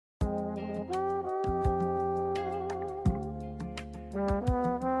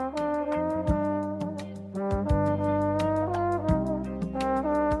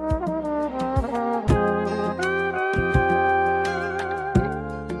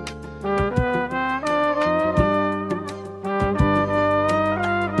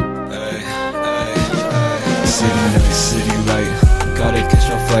city night, city light. Gotta catch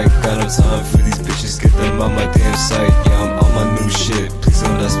my flight, got no time for these bitches, get them out my damn sight. Yeah, I'm on my new shit, please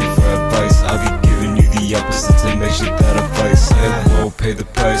don't ask me for advice. I'll be giving you the opposite to make sure that I vice. I won't pay the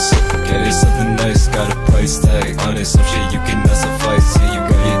price, get it something nice, got a price tag on it, some shit you cannot suffice. Yeah, you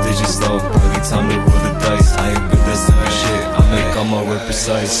got your digits low, probably time to roll the dice. I ain't with that stupid shit, I make all my work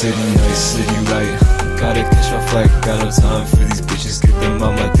precise. City night, city light. Gotta catch my flight, got no time for these bitches, get them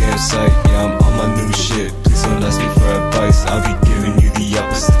out my damn sight. Yeah, I'm on my new shit, please don't ask me for advice. I'll be giving you the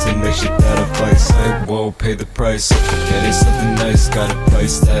opposite to make sure that I vice. I won't pay the price, get it something nice, got a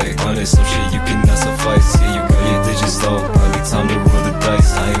price tag on it, some shit you cannot suffice. Yeah, you got your digits low, probably time to roll the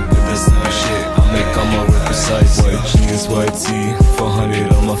dice. I ain't with that stupid shit, I make all my work precise. White jeans, white tee, 400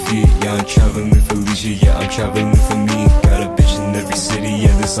 on my feet. Yeah, I'm traveling for leisure, yeah, I'm traveling for me. Got a bitch in every city,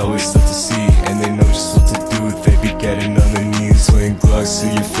 yeah, there's always stuff to see. And they know just what to do, they be getting on their knees. Swing Glocks to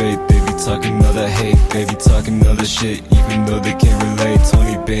your fate, they be talking all that hate, they be talking all the shit, even though they can't relate.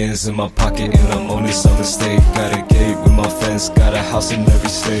 20 bands in my pocket and I'm on this other state. Got a gate with my fence, got a house in every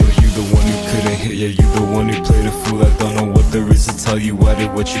state. You the one who couldn't hit, yeah, you the one who played a fool. I don't know what there is to tell you, I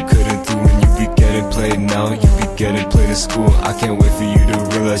did what you couldn't do. And you be getting played now, you be getting played in school. I can't wait for you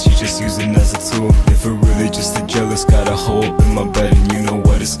to realize you just using as a tool. If it really just a jealous, got a hole up in my bed. And you know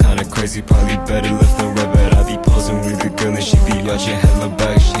what, it's kinda crazy, probably better left than right. But I be posing with the girl and she be out your hella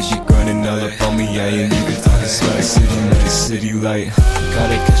back. She grinding all up on me, I ain't even talking smack. City night, city light.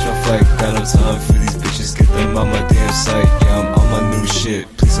 Gotta catch my flight, got no time for these bitches, get them out my damn sight. Yeah, I'm on my new shit,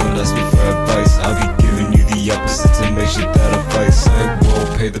 please don't ask me for advice. I'll be giving you the opposite to make sure that I vice. I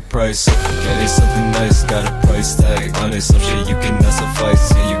won't pay the price, get it something nice, got a price tag on it, some shit you cannot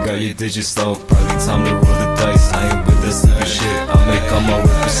suffice. Yeah, you got your digits low, probably time to roll the dice. I ain't with that stupid shit, I make all my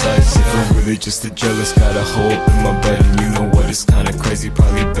work precise. If I'm really just a jealous, got a hole up in my bed. And you know what, it's kinda crazy,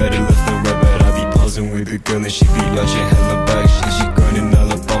 probably better left than right. But I be posing with the girl and she be out your hella back. She grinding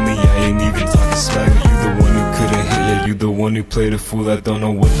all up on me, I ain't even talking smack. You the one who couldn't hit, yeah, you the one who played a fool. I don't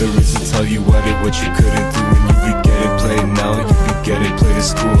know what there is to tell you, I did what you couldn't do. And you be getting played now, you be getting played in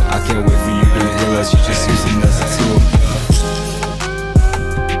school. I can't wait for you to realize you're just using as a tool.